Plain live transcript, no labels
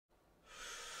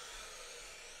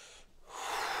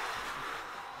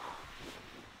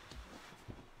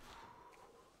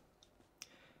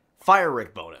Fire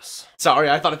Rick bonus. Sorry,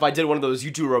 I thought if I did one of those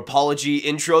YouTuber apology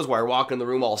intros where I walk in the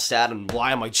room all sad and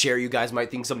lie on my chair, you guys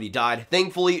might think somebody died.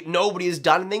 Thankfully, nobody has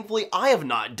died, and thankfully, I have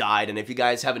not died. And if you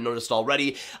guys haven't noticed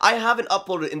already, I haven't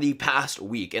uploaded in the past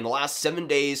week. In the last 7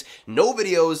 days, no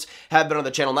videos have been on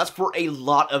the channel, and that's for a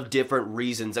lot of different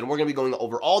reasons. And we're going to be going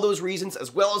over all those reasons,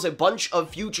 as well as a bunch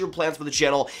of future plans for the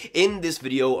channel in this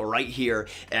video right here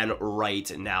and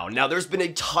right now. Now, there's been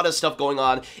a ton of stuff going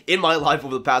on in my life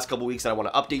over the past couple weeks that I want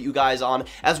to update you guys on,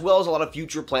 as well as a lot of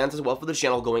future plans as well for the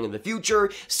channel going in the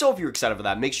future. So if you're excited for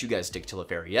that, make sure you guys stick till the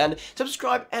very end,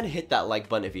 subscribe, and hit that like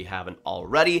button if you haven't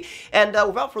already. And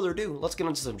without further ado, let's get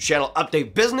into some channel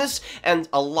update business and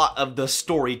a lot of the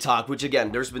story talk, which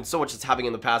again, there's been so much that's happening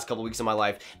in the past couple weeks of my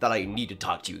life that I need to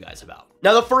talk to you guys about.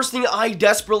 Now, the first thing I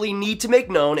desperately need to make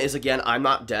known is, again, I'm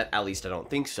not dead. At least I don't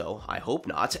think so. I hope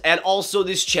not. And also,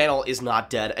 this channel is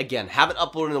not dead. Again, haven't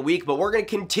uploaded in a week, but we're going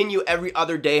to continue every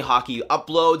other day hockey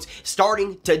uploads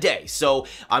starting today. So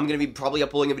I'm going to be probably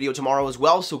uploading a video tomorrow as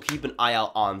well, so keep an eye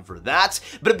out on for that.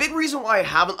 But a big reason why I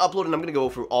haven't uploaded, and I'm going to go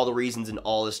through all the reasons and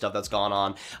all this stuff that's gone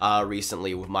on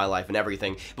recently with my life and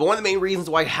everything. But one of the main reasons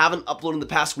why I haven't uploaded in the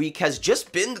past week has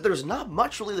just been that there's not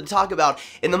much really to talk about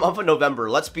in the month of November.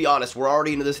 Let's be honest, we're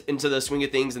already into the swing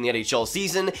of things in the NHL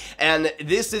season, and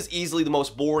this is easily the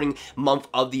most boring month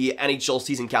of the NHL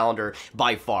season calendar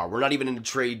by far. We're not even into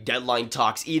trade deadline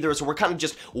talks either, so we're kind of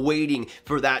just waiting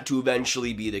for that to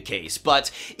eventually be the case.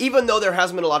 But even though there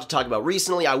hasn't been a lot to talk about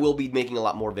recently, I will be making a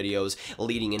lot more videos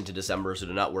leading into December, so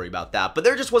do not worry about that. But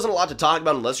there just wasn't a lot to talk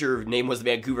about unless your name was the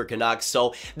Vancouver Canucks,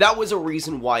 so that was a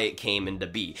reason why it came into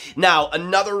be. Now,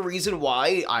 another reason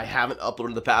why I haven't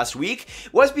uploaded the past week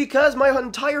was because my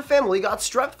entire family got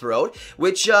strep throat,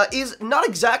 which is not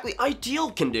exactly ideal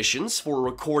conditions for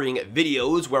recording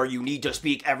videos where you need to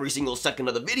speak every single second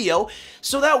of the video,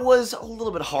 so that was a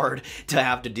little bit hard to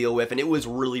have to deal with, and it was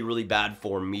really, really bad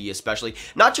for me, especially.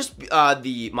 Not just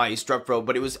my strep throat,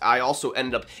 but I also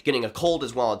ended up getting a cold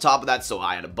as well on top of that, so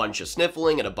I had a bunch of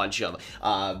sniffling and a bunch of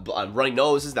runny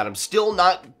noses that I'm still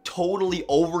not totally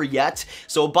over yet,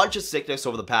 so a bunch of sickness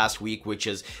over the past week, which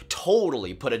has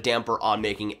totally put a damper on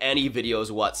making any videos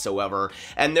whatsoever.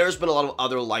 And there's been a lot of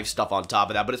other life stuff on top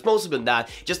of that, but it's mostly been that,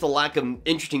 just the lack of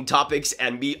interesting topics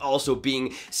and me also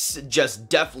being just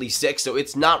deathly sick, so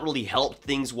it's not really helped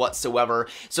things whatsoever.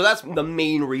 So that's the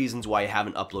main reasons why I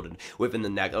haven't uploaded within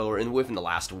the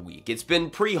last week. It's been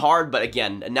pretty hard, but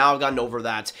again, now I've gotten over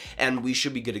that, and we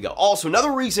should be good to go. Also,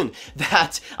 another reason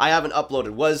that I haven't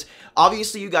uploaded was,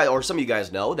 obviously you guys, or some of you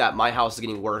guys know, that my house is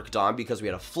getting worked on because we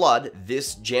had a flood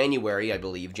this January, I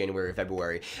believe, January or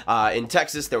February. In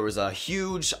Texas, there was a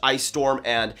huge ice storm,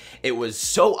 and it was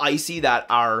so icy that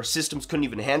our systems couldn't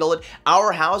even handle it.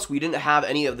 Our house, we didn't have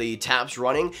any of the taps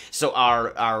running, so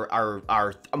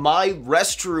my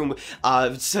restroom,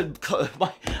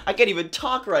 I can't even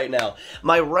talk right now.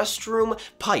 My restroom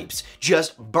pipes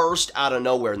just burst out of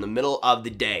nowhere in the middle of the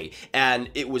day,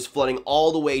 and it was flooding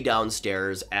all the way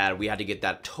downstairs, and we had to get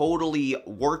that totally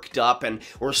worked up, and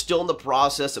we're still in the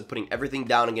process of putting everything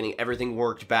down and getting everything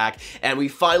worked back, and we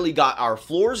finally got our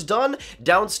floors done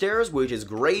downstairs, which is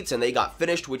great, and they got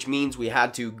finished, which means we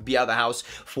had to be out of the house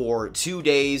for 2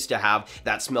 days to have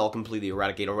that smell completely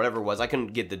eradicated, or whatever it was. I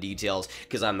couldn't get the details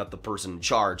because I'm not the person in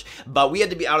charge, but we had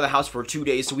to be out of the house for 2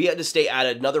 days, so we had to stay at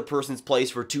another person's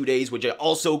place for 2 days, which I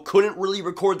also couldn't really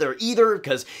record there either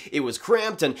because it was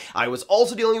cramped, and I was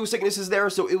also dealing with sicknesses there,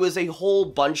 so it was a whole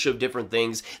bunch of different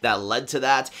things that led to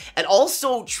that. And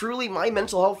also, truly, my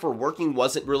mental health for working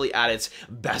wasn't really at its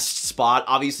best spot.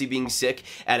 Obviously, being sick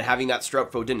and having that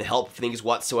strep throat didn't help things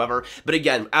whatsoever, but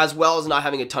again, as well as not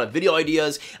having a ton of video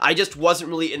ideas, I just wasn't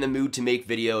really in the mood to make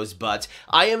videos. But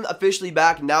I am officially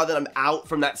back now that I'm out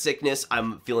from that sickness.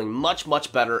 I'm feeling much,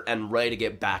 much better and ready to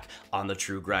get back on the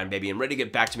true grind, baby, and ready to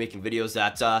get back to making videos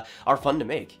that are fun to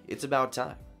make. It's about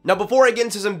time. Now, before I get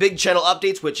into some big channel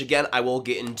updates, which again, I will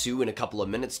get into in a couple of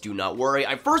minutes, do not worry,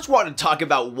 I first want to talk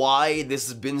about why this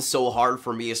has been so hard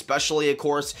for me, especially, of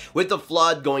course, with the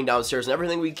flood going downstairs and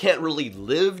everything. We can't really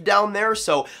live down there,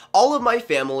 so all of my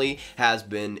family has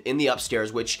been in the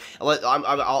upstairs, which I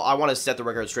want to set the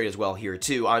record straight as well here,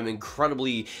 too. I'm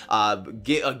incredibly, I've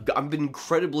been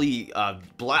incredibly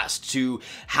blessed to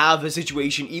have a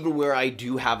situation even where I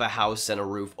do have a house and a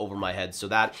roof over my head, so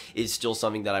that is still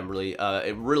something that I'm really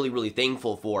really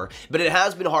thankful for. But it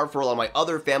has been hard for a lot of my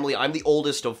other family. I'm the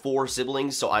oldest of 4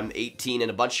 siblings, so I'm 18,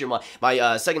 and a bunch of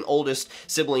my second oldest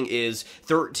sibling is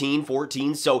 13,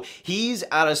 14, so he's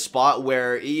at a spot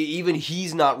where even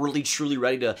he's not really truly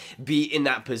ready to be in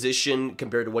that position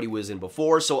compared to what he was in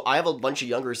before. So I have a bunch of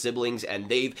younger siblings, and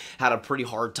they've had a pretty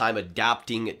hard time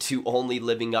adapting to only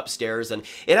living upstairs, and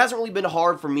it hasn't really been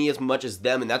hard for me as much as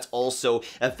them, and that's also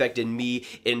affected me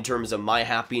in terms of my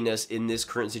happiness in this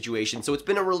current situation. So it's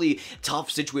been a really tough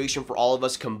situation for all of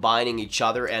us combining each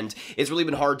other, and it's really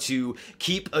been hard to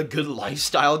keep a good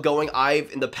lifestyle going.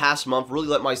 I've, in the past month, really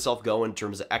let myself go in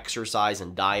terms of exercise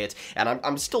and diet, and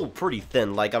I'm still pretty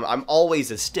thin. Like, I'm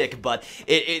always a stick, but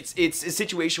it's a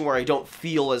situation where I don't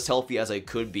feel as healthy as I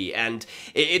could be, and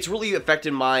it's really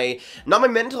affected not my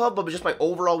mental health, but just my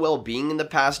overall well-being in the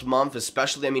past month,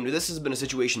 especially. I mean, this has been a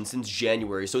situation since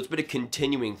January, so it's been a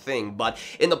continuing thing, but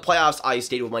in the playoffs, I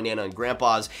stayed with my Nana and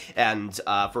Grandpa's, and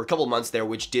for a couple months there,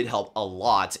 which did help a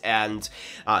lot, and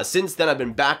since then, I've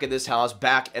been back at this house,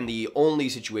 back in the only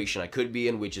situation I could be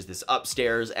in, which is this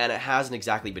upstairs, and it hasn't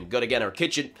exactly been good. Again, our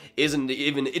kitchen doesn't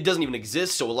even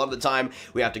exist, so a lot of the time,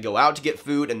 we have to go out to get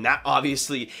food, and that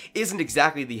obviously isn't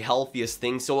exactly the healthiest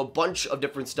thing, so a bunch of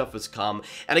different stuff has come,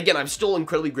 and again, I'm still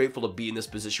incredibly grateful to be in this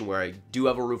position where I do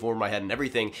have a roof over my head and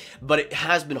everything, but it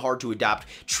has been hard to adapt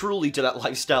truly to that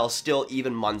lifestyle still,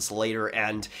 even months later,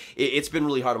 and it's been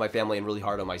really hard on my family and really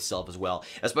hard on myself as well,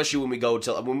 especially when we go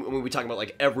to, when we talk about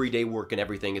like everyday work and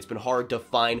everything. It's been hard to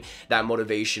find that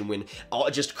motivation when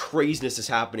just craziness is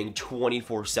happening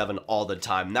 24/7 all the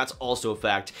time, and that's also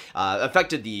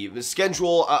affected the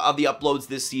schedule of the uploads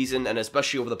this season, and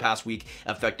especially over the past week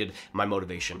affected my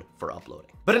motivation for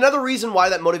uploading. But another reason why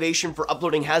that motivation for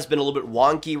uploading has been a little bit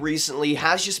wonky recently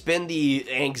has just been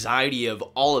the anxiety of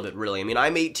all of it, really. I mean,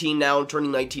 I'm 18 now,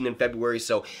 turning 19 in February,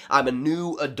 so I'm a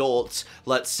new adult,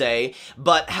 let's say,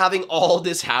 but having all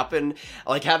this happen,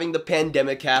 like having the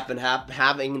pandemic happen,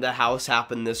 having the house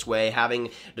happen this way,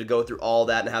 having to go through all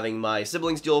that, and having my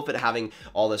siblings deal with it, having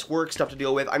all this work stuff to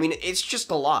deal with, I mean, it's just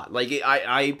a lot. Like,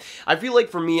 I feel like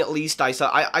for me, at least, I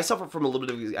suffer from a little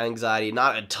bit of anxiety,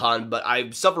 not a ton, but I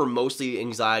suffer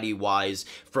mostly anxiety-wise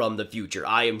from the future.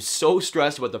 I am so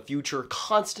stressed about the future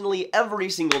constantly, every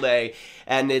single day,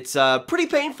 and it's pretty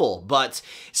painful, but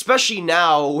especially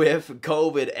now with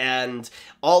COVID and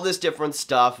all this different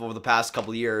stuff over the past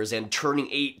couple of years, and turning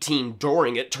 18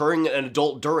 during it, turning an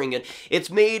adult during it, it's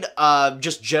made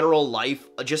just general life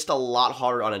just a lot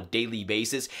harder on a daily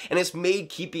basis, and it's made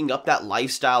keeping up that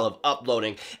lifestyle of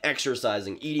uploading,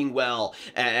 exercising, eating well,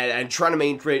 and trying to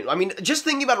maintain, I mean, just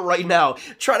thinking about it right now,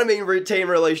 trying to maintain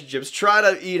relationships, trying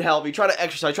to eat healthy, trying to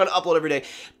exercise, trying to upload every day,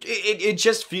 it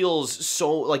just feels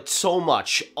so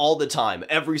much all the time,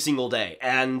 every single day,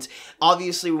 and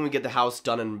obviously when we get the house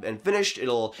done and finished,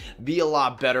 it'll be a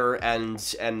lot better, and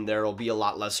there'll be a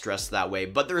lot less stress that way,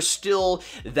 but there's still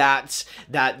that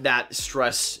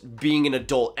stress being an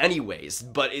adult anyways,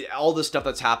 but all the stuff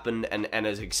that's happened and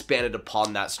has expanded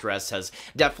upon that stress has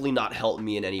definitely not helped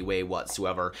me in any way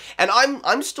whatsoever, and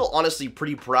I'm still honestly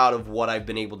pretty proud of what I've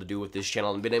been able to do with this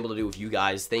channel and been able to do with you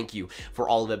guys. Thank you for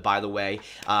all of it, by the way.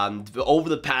 Over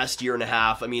the past year and a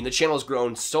half, I mean, the channel has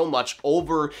grown so much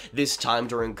over this time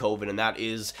during COVID, and that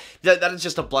is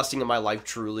just a blessing in my life,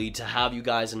 truly, to have you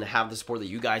guys and to have the support that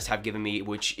you guys have given me,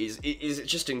 which is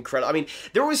just incredible. I mean,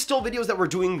 there was still videos that were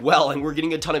doing well and were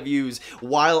getting a ton of views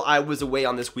while I was away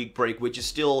on this week break, which is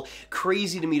still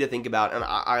crazy to me to think about, and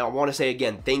I want to say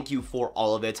again, thank you for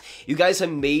all of it. You guys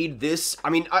have made this, I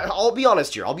mean, I'll be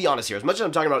honest here, as much as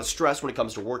I'm talking about stress when it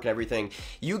comes to work and everything,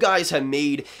 you guys have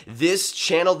made this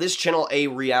channel a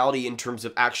reality in terms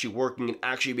of actually working and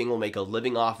actually being able to make a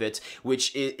living off it,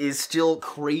 which is still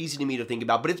crazy to me to think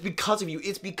about, but it's because of you.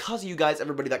 It's because of you guys,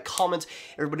 everybody that comments,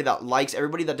 everybody that likes,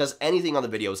 everybody that does anything on the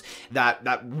videos, that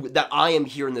I am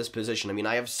here in this position. I mean,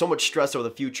 I have so much stress over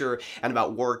the future and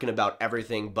about work and about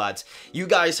everything, but you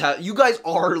guys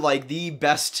are like the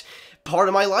best part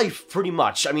of my life, pretty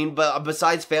much. I mean, but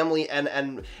besides family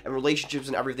and relationships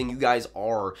and everything, you guys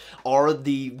are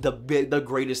the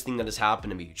greatest thing that has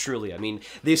happened to me, truly. I mean,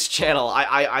 this channel,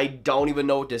 I don't even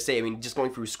know what to say. I mean, just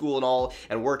going through school and all,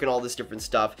 and work and all this different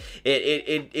stuff,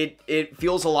 it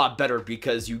feels a lot better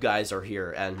because you guys are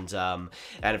here. And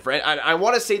I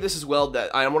want to say this as well,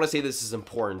 that I want to say this is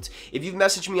important. If you've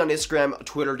messaged me on Instagram,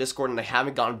 Twitter, Discord, and I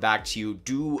haven't gotten back to you,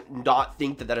 do not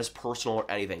think that is personal or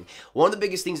anything. One of the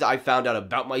biggest things that I found out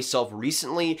about myself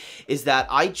recently is that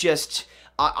I don't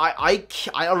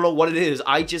know what it is.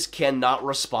 I just cannot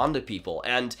respond to people,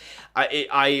 and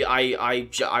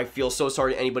I feel so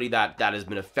sorry to anybody that has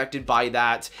been affected by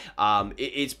that.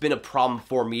 It's been a problem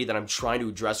for me that I'm trying to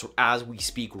address as we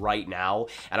speak right now,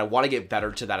 and I want to get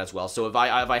better to that as well. So if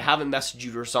I haven't messaged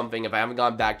you or something, if I haven't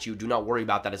gone back to you, do not worry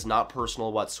about that. It's not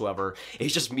personal whatsoever.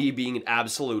 It's just me being an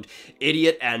absolute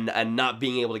idiot and not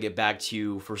being able to get back to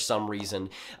you for some reason.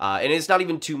 And it's not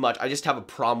even too much. I just have a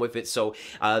problem with it. So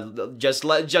just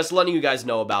letting you guys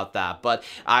know about that. But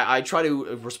I try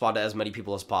to respond to as many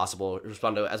people as possible,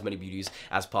 respond to as many beauties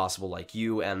as possible like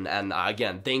you. And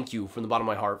again, thank you from the bottom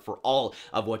of my heart for all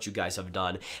of what you guys have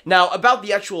done. Now, about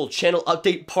the actual channel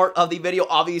update part of the video,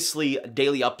 obviously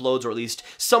daily uploads, or at least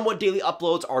somewhat daily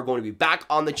uploads, are going to be back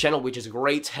on the channel, which is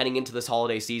great heading into this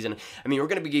holiday season. I mean, we're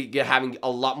going to be having a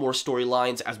lot more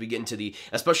storylines as we get into the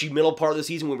especially middle part of the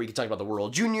season, where we can talk about the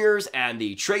World Juniors and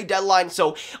the trade deadline.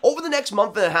 So over the next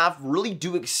month and a half, really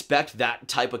do expect that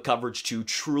type of coverage to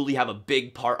truly have a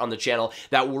big part on the channel.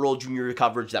 That World Junior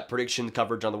coverage, that prediction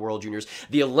coverage on the World Juniors,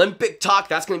 the Olympic talk,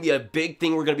 that's going to be a big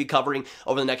thing we're going to be covering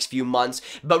over the next few months.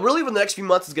 But really, over the next few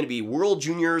months is going to be World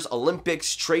Juniors,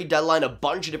 Olympics, trade deadline, a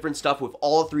bunch of different stuff with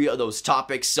all three of those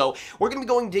topics. So we're going to be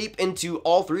going deep into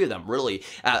all three of them, really,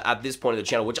 at this point of the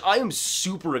channel, which I am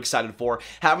super excited for.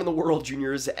 Having the World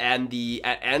Juniors and the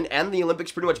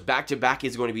Olympics pretty much back to back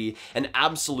is going to be an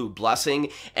absolute blessing,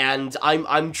 and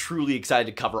I'm truly excited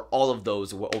to cover all of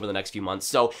those over the next few months.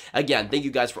 So again, thank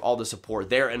you guys for all the support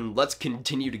there, and let's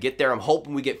continue to get there. I'm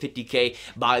hoping we get 50K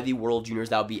by the World Juniors.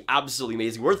 That would be absolutely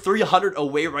amazing. We're 300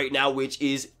 away right now, which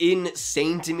is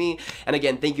insane to me. And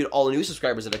again, thank you to all the new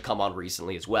subscribers that have come on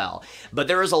recently as well. But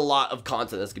there is a lot of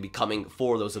content that's going to be coming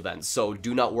for those events, so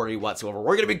do not worry whatsoever.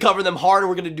 We're going to be covering them hard, and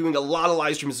we're going to be doing a lot of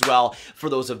live streams as well for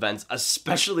those events,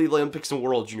 especially the Olympics and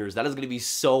World Juniors. That is going to be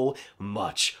so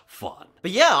much fun.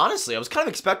 But yeah, honestly, I was kind of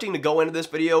expecting to go into this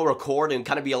video, record, and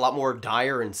kind of be a lot more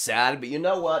dire and sad, but you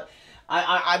know what?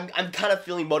 I'm kind of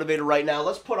feeling motivated right now.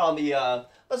 Let's put on the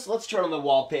let's turn on the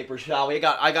wallpaper, shall we?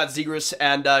 I got Zegras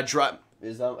and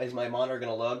is my monitor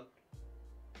gonna load?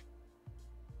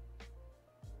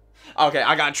 Okay,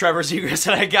 I got Trevor Zegras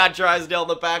and I got Drysdale in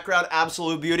the background,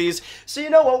 absolute beauties. So you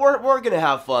know what, we're gonna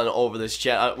have fun over this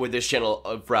with this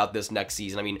channel throughout this next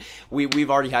season. I mean, we've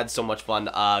already had so much fun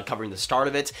covering the start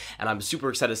of it, and I'm super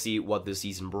excited to see what this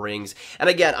season brings. And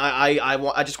again,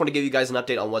 I just want to give you guys an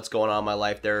update on what's going on in my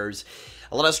life. There's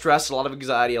a lot of stress, a lot of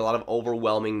anxiety, a lot of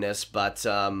overwhelmingness, but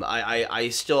I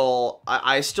still,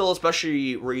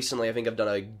 especially recently, I think I've done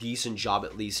a decent job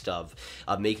at least of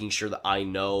making sure that I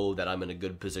know that I'm in a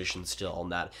good position still,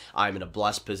 and that I'm in a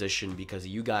blessed position because of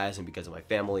you guys and because of my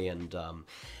family, and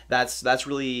that's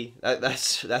really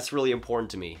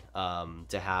important to me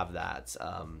to have that.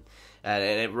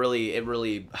 And every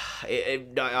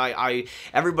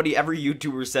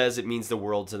YouTuber says it means the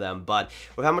world to them, but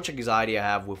with how much anxiety I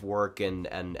have with work and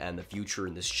the future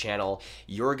in this channel,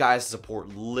 your guys'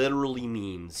 support literally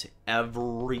means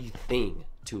everything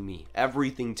to me,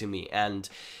 and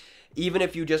even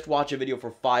if you just watch a video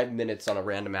for 5 minutes on a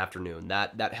random afternoon,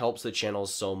 that helps the channel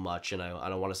so much, and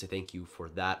I want to say thank you for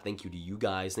that. Thank you to you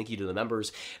guys. Thank you to the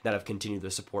members that have continued the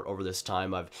support over this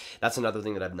time. That's another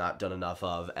thing that I've not done enough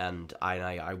of, and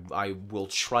I will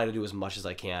try to do as much as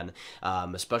I can,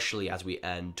 especially as we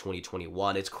end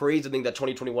 2021. It's crazy to think that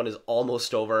 2021 is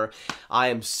almost over. I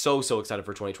am so excited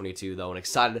for 2022 though, and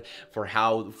excited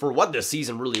for what this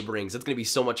season really brings. It's gonna be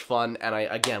so much fun, and I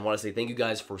again want to say thank you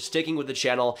guys for sticking with the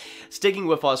channel, sticking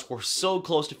with us. We're so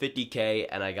close to 50K,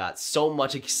 and I got so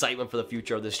much excitement for the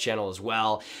future of this channel as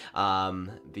well. But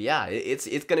yeah,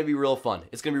 it's gonna be real fun.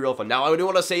 It's gonna be real fun. Now, I do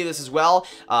want to say this as well.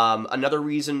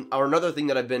 Another thing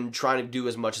that I've been trying to do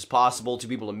as much as possible to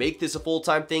be able to make this a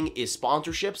full-time thing is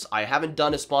sponsorships. I haven't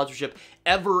done a sponsorship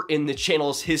ever in the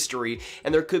channel's history,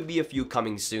 and there could be a few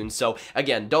coming soon. So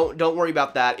again, don't worry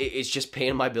about that. It's just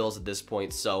paying my bills at this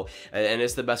point. So, and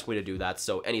it's the best way to do that.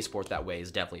 So any support that way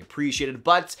is definitely appreciated.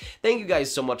 But thank you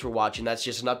guys so much for watching. That's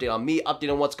just an update on me,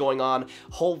 update on what's going on.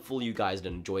 Hopefully you guys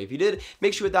did enjoy. If you did,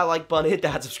 make sure you hit that like button, hit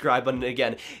that subscribe button, and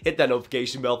again, hit that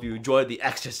notification bell if you enjoyed the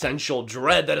existential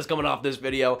dread that is coming off this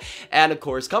video. And of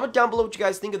course, comment down below what you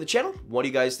guys think of the channel. What do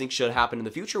you guys think should happen in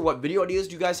the future? What video ideas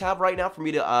do you guys have right now for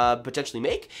me to potentially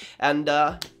make? And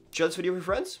share this video with your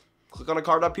friends. Click on a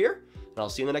card up here, and I'll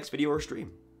see you in the next video or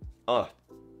stream.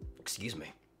 Excuse me.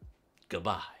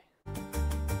 Goodbye.